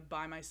area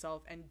by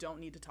myself and don't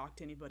need to talk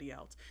to anybody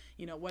else.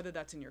 You know, whether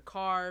that's in your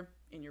car,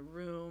 in your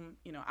room,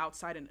 you know,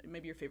 outside in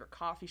maybe your favorite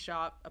coffee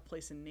shop, a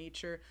place in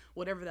nature,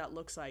 whatever that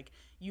looks like.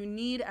 You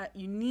need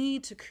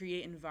to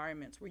create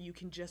environments where you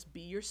can just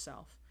be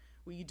yourself,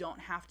 where you don't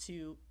have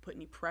to put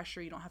any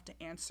pressure. You don't have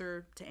to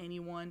answer to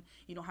anyone.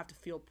 You don't have to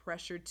feel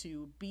pressured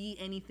to be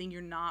anything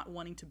you're not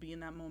wanting to be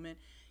in that moment.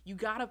 You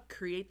got to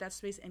create that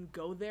space and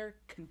go there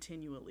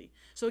continually.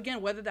 So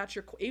again, whether that's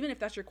even if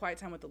that's your quiet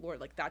time with the Lord,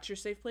 like that's your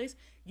safe place,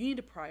 you need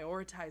to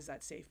prioritize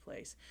that safe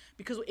place.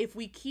 Because if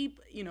we keep,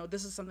 you know,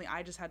 this is something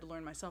I just had to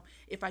learn myself.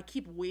 If I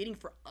keep waiting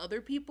for other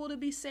people to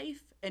be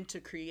safe and to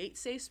create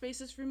safe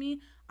spaces for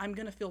me, I'm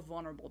going to feel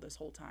vulnerable this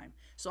whole time.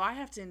 So I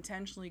have to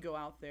intentionally go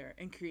out there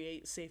and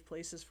create safe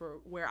places for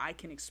where I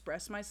can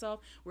express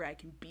myself, where I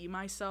can be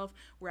myself,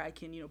 where I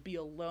can, you know, be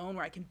alone,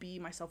 where I can be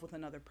myself with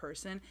another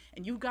person.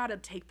 And you've got to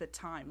take the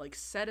time, like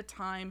set a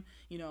time,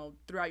 you know,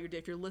 throughout your day.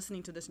 If you're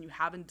listening to this and you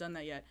haven't done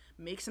that yet,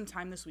 make some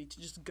time this week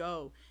to just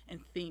go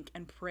and think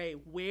and pray.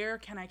 Where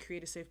can I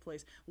create a safe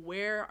place?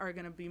 Where are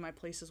going to be my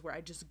places where I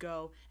just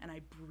go and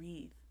I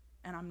breathe?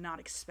 And I'm not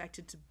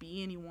expected to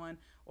be anyone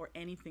or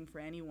anything for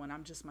anyone.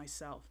 I'm just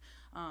myself.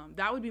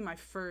 That would be my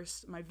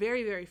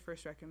very, very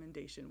first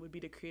recommendation would be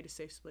to create a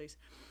safe space.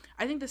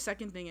 I think the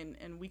second thing,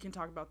 and we can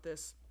talk about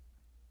this,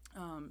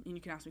 and you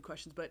can ask me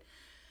questions, but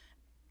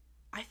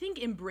I think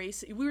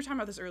we were talking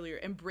about this earlier,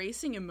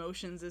 embracing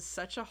emotions is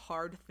such a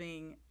hard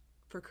thing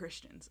for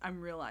Christians, I'm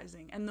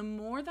realizing. And the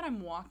more that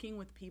I'm walking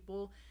with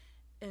people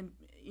and,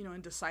 you know,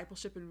 in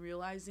discipleship and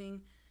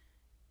realizing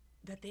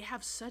that they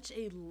have such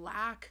a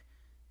lack.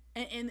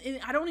 And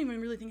I don't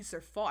even really think it's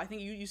their fault. I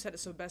think you said it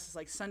so best. It's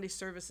like Sunday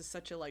service is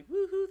such a like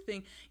woohoo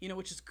thing, you know,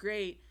 which is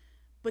great.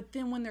 But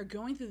then when they're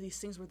going through these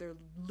things where they're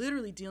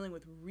literally dealing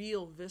with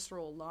real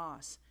visceral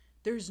loss,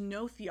 there's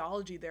no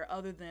theology there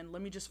other than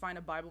let me just find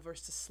a Bible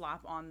verse to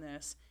slap on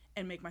this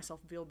and make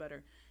myself feel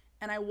better.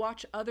 And I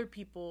watch other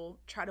people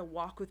try to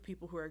walk with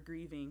people who are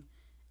grieving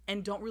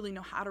and don't really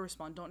know how to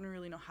respond, don't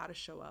really know how to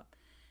show up.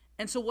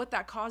 And so what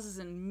that causes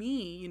in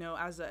me, you know,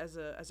 as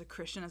a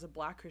Christian, as a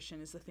Black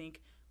Christian, is to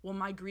think, well,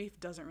 my grief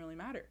doesn't really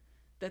matter.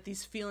 That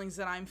these feelings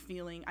that I'm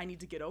feeling, I need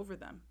to get over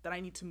them, that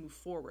I need to move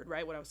forward,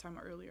 right? What I was talking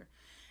about earlier.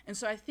 And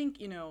so I think,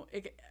 you know,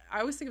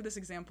 I always think of this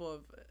example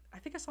of, I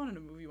think I saw it in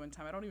a movie one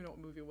time. I don't even know what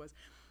movie it was.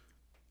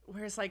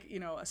 Where it's like, you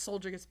know, a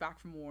soldier gets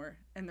back from war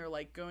and they're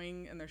like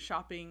going and they're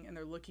shopping and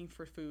they're looking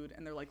for food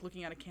and they're like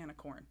looking at a can of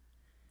corn.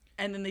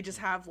 And then they just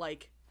have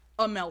like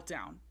a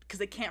meltdown because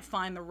they can't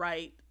find the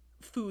right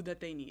food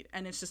that they need.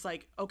 And it's just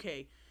like,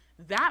 okay,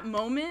 that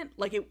moment,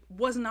 like it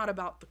was not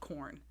about the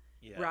corn.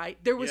 Yeah. Right?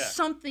 There was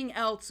something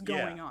else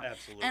going on.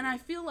 Absolutely. And I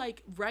feel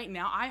like right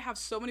now I have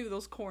so many of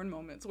those corn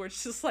moments where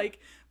it's just like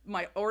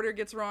my order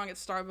gets wrong at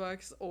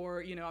Starbucks,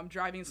 or, you know, I'm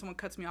driving and someone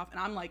cuts me off and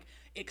I'm like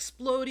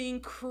exploding,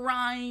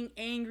 crying,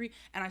 angry.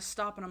 And I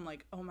stop and I'm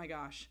like, oh my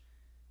gosh.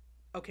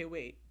 Okay,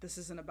 wait, this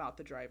isn't about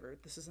the driver.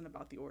 This isn't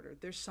about the order.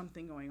 There's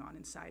something going on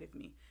inside of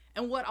me.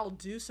 And what I'll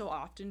do so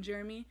often,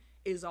 Jeremy,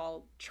 is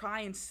I'll try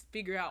and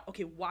figure out,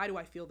 okay, why do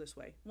I feel this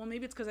way? Well,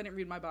 maybe it's because I didn't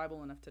read my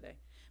Bible enough today.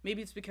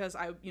 Maybe it's because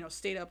I, you know,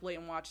 stayed up late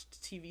and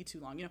watched TV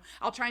too long. You know,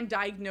 I'll try and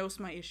diagnose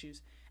my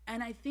issues.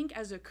 And I think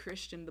as a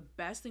Christian, the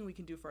best thing we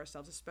can do for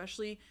ourselves,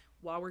 especially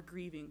while we're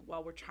grieving,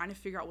 while we're trying to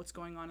figure out what's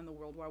going on in the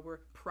world, while we're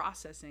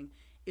processing,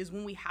 is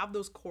when we have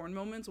those corn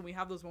moments, when we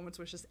have those moments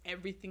where it's just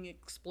everything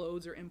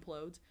explodes or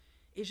implodes,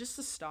 is just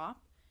to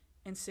stop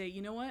and say,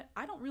 you know what?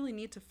 I don't really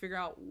need to figure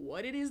out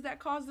what it is that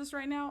caused this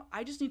right now.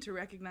 I just need to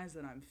recognize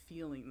that I'm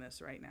feeling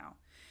this right now.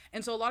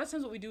 And so a lot of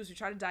times what we do is we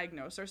try to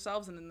diagnose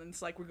ourselves, and then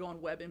it's like we're going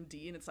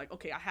WebMD, and it's like,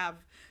 okay, I have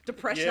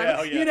depression,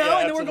 you know,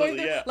 and then we're going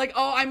through like,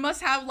 oh, I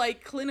must have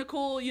like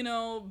clinical, you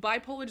know,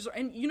 bipolar disorder.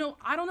 And, you know,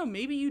 I don't know,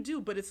 maybe you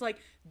do, but it's like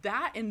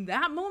that in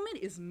that moment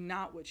is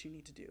not what you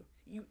need to do.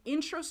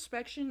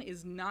 Introspection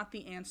is not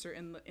the answer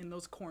in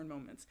those corn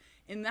moments.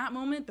 In that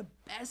moment, the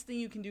best thing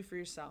you can do for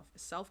yourself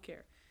is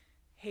self-care.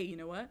 Hey, you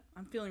know what?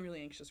 I'm feeling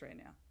really anxious right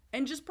now.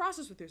 And just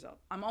process with yourself.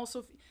 I'm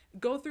also,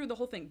 go through the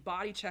whole thing,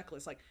 body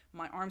checklist. Like,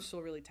 my arms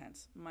feel really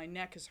tense. My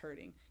neck is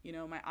hurting. You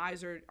know, my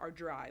eyes are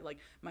dry. Like,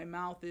 my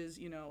mouth is,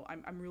 you know,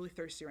 I'm really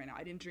thirsty right now.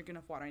 I didn't drink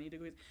enough water. I need to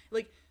go.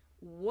 Like,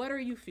 what are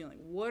you feeling?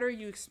 What are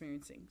you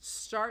experiencing?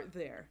 Start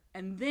there.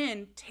 And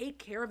then take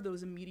care of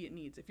those immediate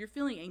needs. If you're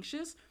feeling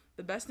anxious,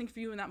 the best thing for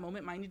you in that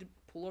moment might need to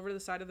pull over to the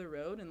side of the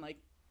road and like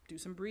do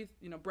some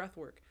breath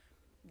work.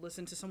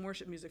 Listen to some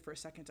worship music for a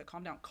second to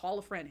calm down. Call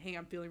a friend. Hey,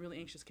 I'm feeling really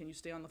anxious. Can you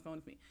stay on the phone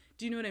with me?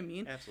 Do you know what I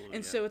mean? Absolutely.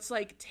 And so it's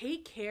like,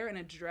 take care and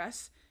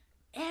address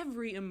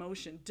every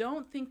emotion.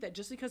 Don't think that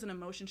just because an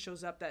emotion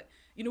shows up that,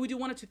 we do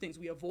one of two things.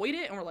 We avoid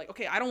it and we're like,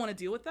 okay, I don't want to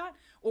deal with that.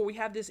 Or we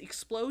have this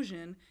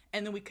explosion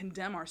and then we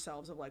condemn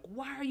ourselves of like,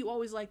 why are you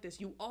always like this?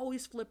 You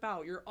always flip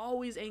out. You're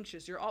always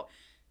anxious.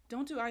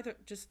 Don't do either.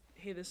 Just,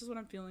 hey, this is what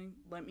I'm feeling.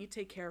 Let me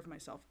take care of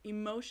myself.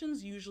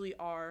 Emotions usually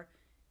are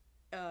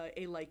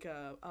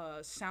a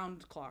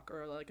sound clock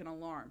or like an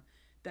alarm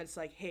that's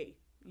like, hey,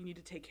 you need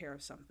to take care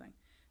of something.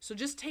 So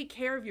just take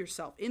care of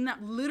yourself in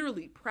that.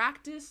 Literally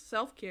practice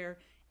self-care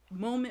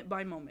moment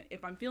by moment.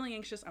 If I'm feeling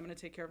anxious, I'm going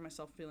to take care of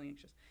myself feeling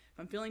anxious. If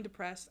I'm feeling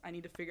depressed, I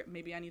need to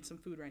maybe I need some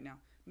food right now.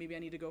 Maybe I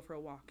need to go for a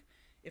walk.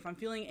 If I'm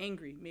feeling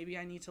angry, maybe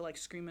I need to like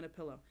scream at a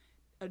pillow.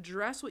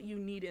 Address what you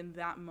need in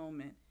that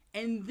moment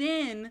and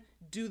then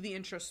do the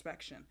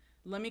introspection.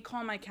 Let me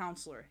call my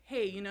counselor.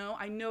 Hey,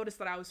 I noticed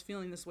that I was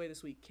feeling this way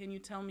this week. Can you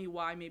tell me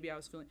why maybe I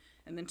was feeling?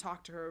 And then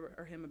talk to her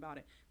or him about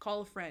it.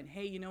 Call a friend.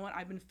 Hey, you know what?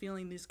 I've been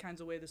feeling these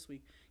kinds of way this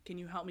week. Can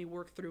you help me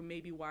work through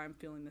maybe why I'm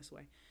feeling this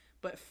way?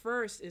 But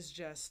first is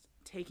just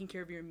taking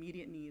care of your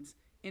immediate needs.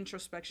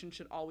 Introspection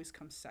should always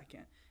come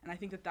second. And I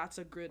think that that's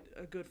a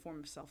good form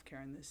of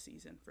self-care in this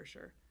season for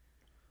sure.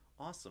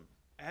 Awesome.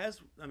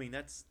 There's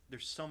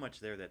so much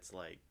there that's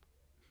like,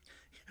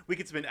 we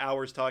could spend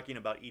hours talking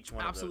about each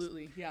one of those.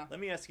 Absolutely, yeah. Let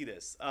me ask you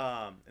this,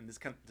 and this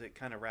to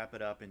kind of wrap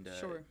it up and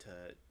Sure.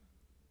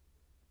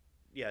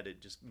 to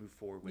just move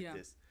forward with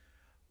this.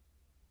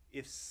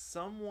 If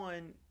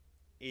someone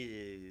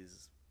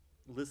is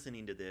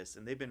listening to this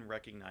and they've been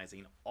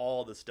recognizing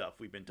all the stuff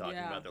we've been talking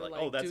about, they're like,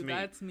 oh, that's me.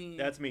 That's me.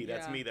 That's me. Yeah.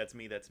 That's me. That's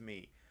me. That's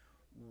me.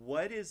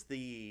 What is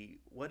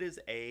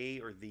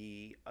a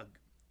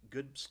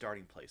good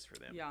starting place for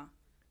them? Yeah.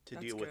 To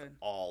That's deal with good.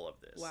 all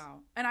of this. Wow.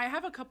 And I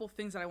have a couple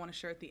things that I want to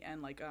share at the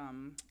end, like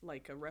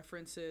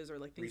references or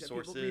like things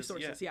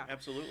resources. Yeah,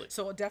 absolutely.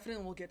 So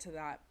definitely we'll get to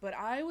that. But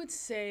I would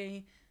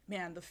say,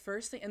 man, the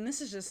first thing, and this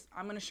is just,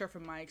 I'm going to share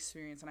from my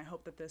experience, and I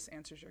hope that this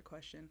answers your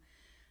question.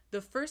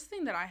 The first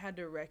thing that I had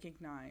to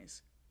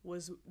recognize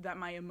was that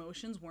my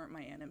emotions weren't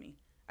my enemy.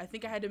 I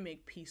think I had to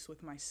make peace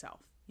with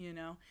myself,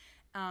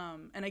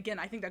 And again,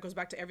 I think that goes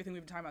back to everything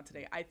we've been talking about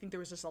today. I think there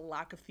was just a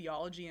lack of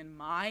theology in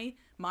my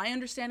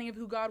understanding of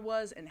who God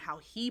was and how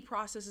he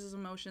processes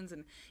emotions.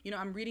 And,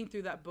 I'm reading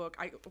through that book.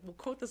 I will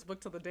quote this book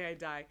till the day I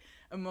die,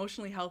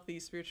 Emotionally Healthy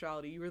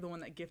Spirituality. You were the one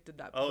that gifted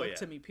that book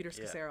to me, Peter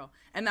Scazzero.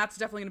 And that's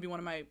definitely going to be one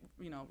of my,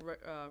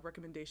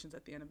 recommendations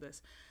at the end of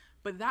this.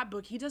 But that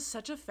book, he does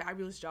such a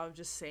fabulous job of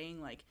just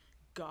saying like,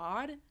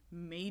 God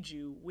made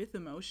you with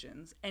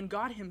emotions and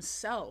God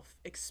himself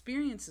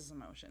experiences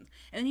emotions.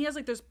 And he has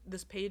like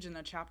this page in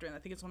that chapter, and I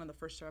think it's one of the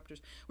first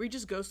chapters, where he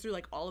just goes through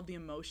like all of the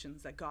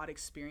emotions that God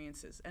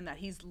experiences and that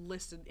he's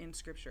listed in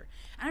scripture.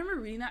 And I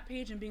remember reading that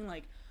page and being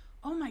like,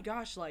 oh my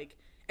gosh, like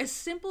as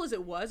simple as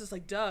it was, it's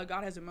like, duh,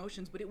 God has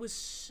emotions, but it was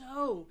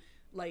so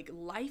like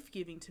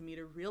life-giving to me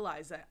to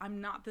realize that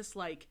I'm not this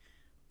like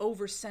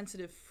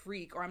oversensitive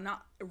freak, or I'm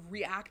not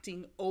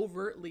reacting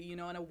overtly, in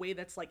a way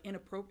that's like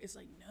inappropriate. It's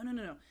like,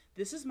 no.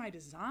 This is my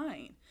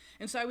design.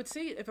 And so I would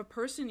say if a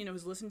person,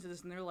 is listening to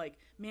this and they're like,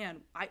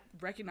 man, I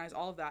recognize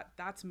all of that.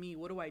 That's me.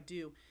 What do I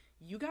do?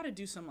 You got to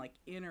do some like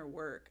inner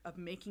work of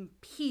making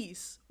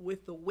peace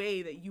with the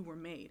way that you were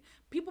made.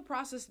 People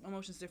process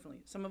emotions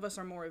differently. Some of us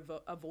are more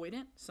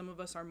avoidant. Some of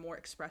us are more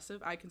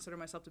expressive. I consider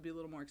myself to be a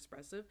little more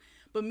expressive.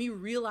 But me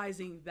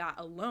realizing that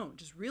alone,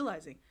 just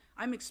realizing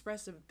I'm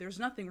expressive, there's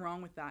nothing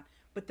wrong with that.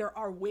 But there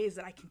are ways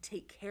that I can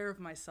take care of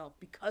myself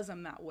because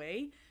I'm that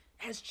way,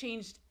 has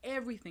changed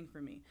everything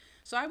for me.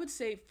 So I would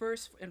say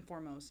first and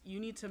foremost, you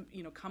need to,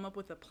 come up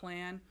with a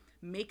plan,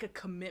 make a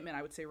commitment,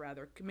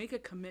 make a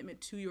commitment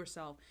to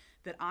yourself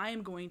that I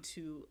am going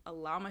to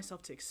allow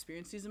myself to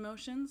experience these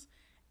emotions.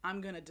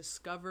 I'm going to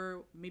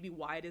discover maybe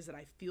why it is that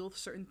I feel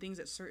certain things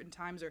at certain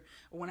times, or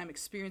when I'm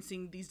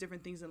experiencing these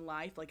different things in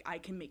life, like I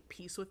can make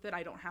peace with it.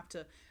 I don't have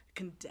to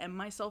condemn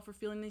myself for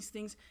feeling these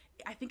things.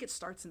 I think it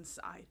starts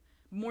inside.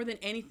 More than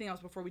anything else,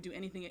 before we do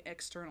anything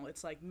external,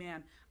 it's like,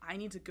 man, I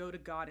need to go to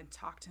God and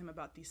talk to him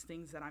about these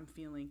things that I'm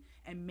feeling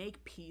and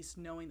make peace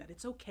knowing that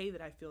it's okay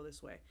that I feel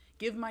this way.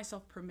 Give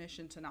myself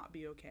permission to not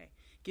be okay.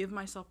 Give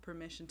myself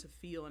permission to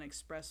feel and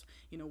express,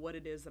 what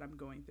it is that I'm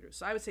going through.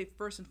 So I would say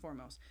first and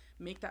foremost,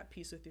 make that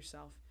peace with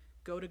yourself.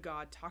 Go to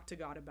God, talk to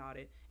God about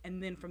it,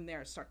 and then from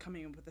there, start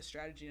coming up with a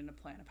strategy and a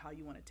plan of how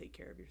you want to take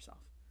care of yourself.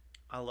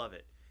 I love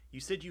it. You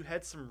said you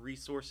had some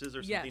resources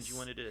or some things you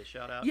wanted to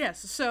shout out?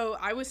 Yes. So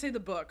I would say the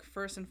book,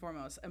 first and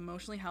foremost,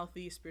 Emotionally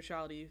Healthy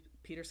Spirituality,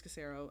 Peter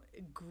Scazzero.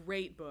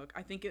 Great book.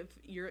 I think if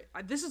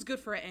this is good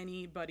for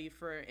anybody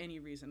for any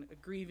reason.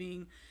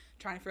 Grieving,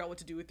 trying to figure out what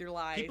to do with your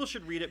life. People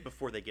should read it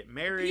before they get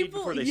married,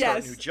 before they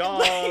start new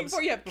jobs.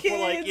 Before you have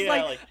kids.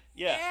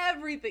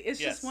 Everything. It's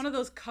just one of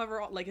those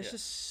it's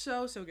just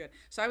so good.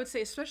 So I would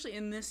say, especially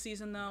in this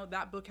season, though,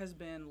 that book has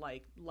been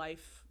like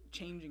life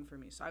changing for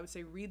me. So I would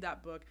say read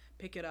that book,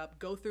 pick it up,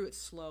 go through it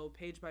slow,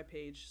 page by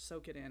page,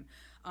 soak it in.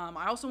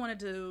 I also wanted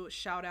to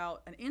shout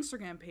out an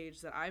Instagram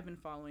page that I've been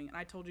following, and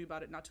I told you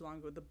about it not too long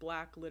ago, The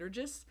Black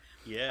Liturgist.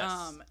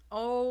 Yes.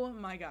 Oh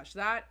my gosh,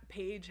 that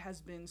page has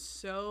been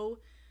so,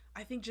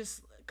 I think,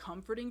 just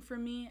comforting for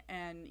me.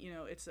 And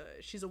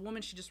she's a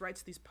woman. She just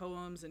writes these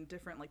poems and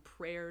different like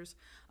prayers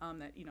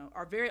that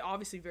are very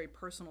obviously very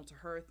personal to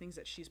her, things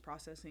that she's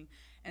processing.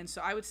 And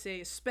so I would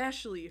say,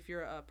 especially if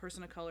you're a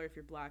person of color, if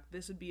you're Black,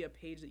 this would be a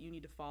page that you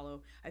need to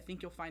follow. I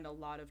think you'll find a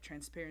lot of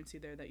transparency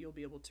there that you'll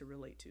be able to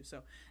relate to.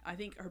 So I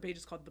think her page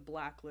is called The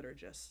Black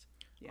Liturgist.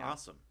 Yeah.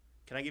 Awesome.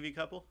 Can I give you a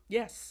couple?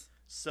 Yes.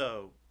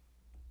 So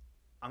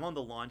I'm on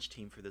the launch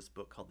team for this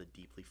book called The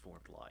Deeply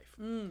Formed Life.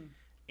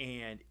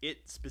 And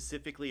it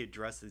specifically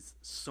addresses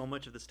so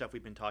much of the stuff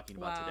we've been talking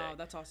about today. Wow,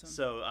 that's awesome.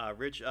 So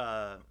Rich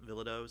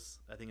Villodos,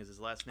 I think is his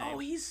last name. Oh,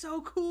 he's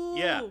so cool.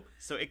 Yeah.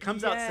 So it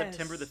comes out Yes.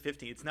 September the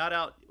 15th. It's not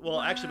out. Well,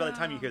 actually, by the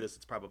time you hear this,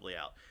 it's probably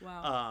out.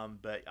 Wow.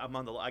 But I'm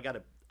on the. I got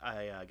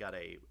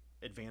a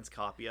advanced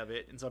copy of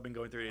it, and so I've been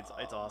going through it.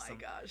 It's awesome. Oh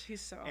my gosh, he's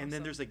so awesome. And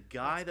then there's a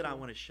guy That's that I cool.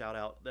 want to shout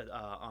out that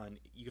on.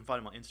 You can find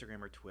him on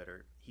Instagram or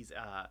Twitter. He's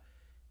I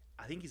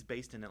think he's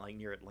based in like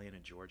near Atlanta,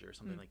 Georgia, or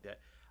something like that.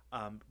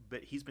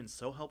 But he's been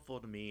so helpful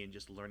to me in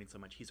just learning so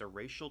much. He's a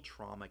racial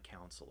trauma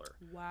counselor.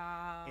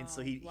 Wow. And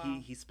so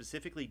he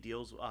specifically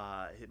deals,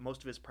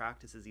 most of his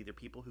practice is either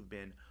people who've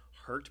been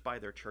hurt by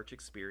their church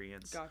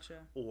experience. Gotcha.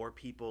 Or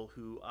people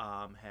who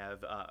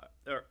have,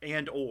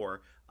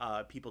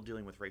 people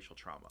dealing with racial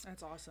trauma.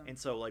 That's awesome. And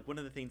so like one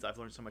of the things I've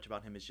learned so much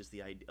about him is just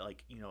the idea,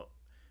 like,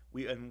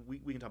 we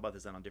can talk about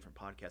this on a different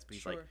podcast, but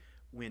he's like,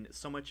 when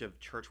so much of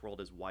church world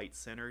is white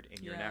centered and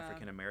you're an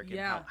African American,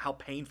 how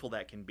painful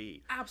that can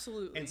be.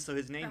 Absolutely. And so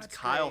his name's That's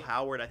Kyle great.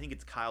 Howard. I think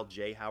it's Kyle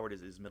J. Howard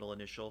is his middle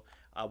initial.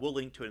 We'll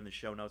link to it in the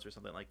show notes or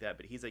something like that.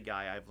 But he's a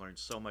guy I've learned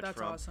so much That's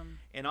from. awesome.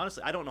 And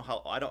honestly, I don't know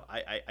how. I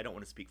don't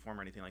want to speak for him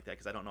or anything like that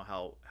because I don't know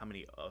how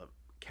many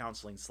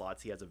counseling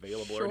slots he has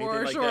available or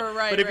anything like that.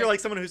 Right, but if you're right. like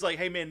someone who's like,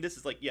 hey man, this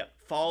is like,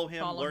 follow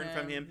him, learn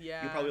from him.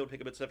 yeah. You'll probably be able to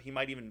pick up stuff. He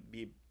might even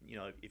be,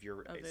 if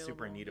you're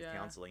super in Available, need of yeah.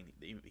 counseling,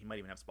 he might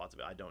even have spots of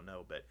it. I don't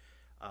know, but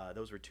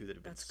those were two that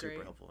have been That's super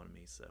great. helpful to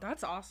me. So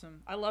That's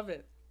awesome. I love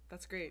it.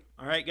 That's great.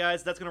 all right,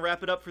 guys, that's going to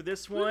wrap it up for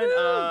this one.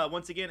 Woohoo!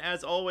 Once again,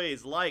 as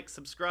always, like,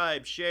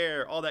 subscribe,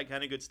 share, all that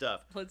kind of good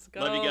stuff. Let's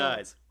go. Love you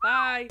guys.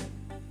 Bye.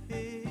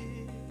 Hey.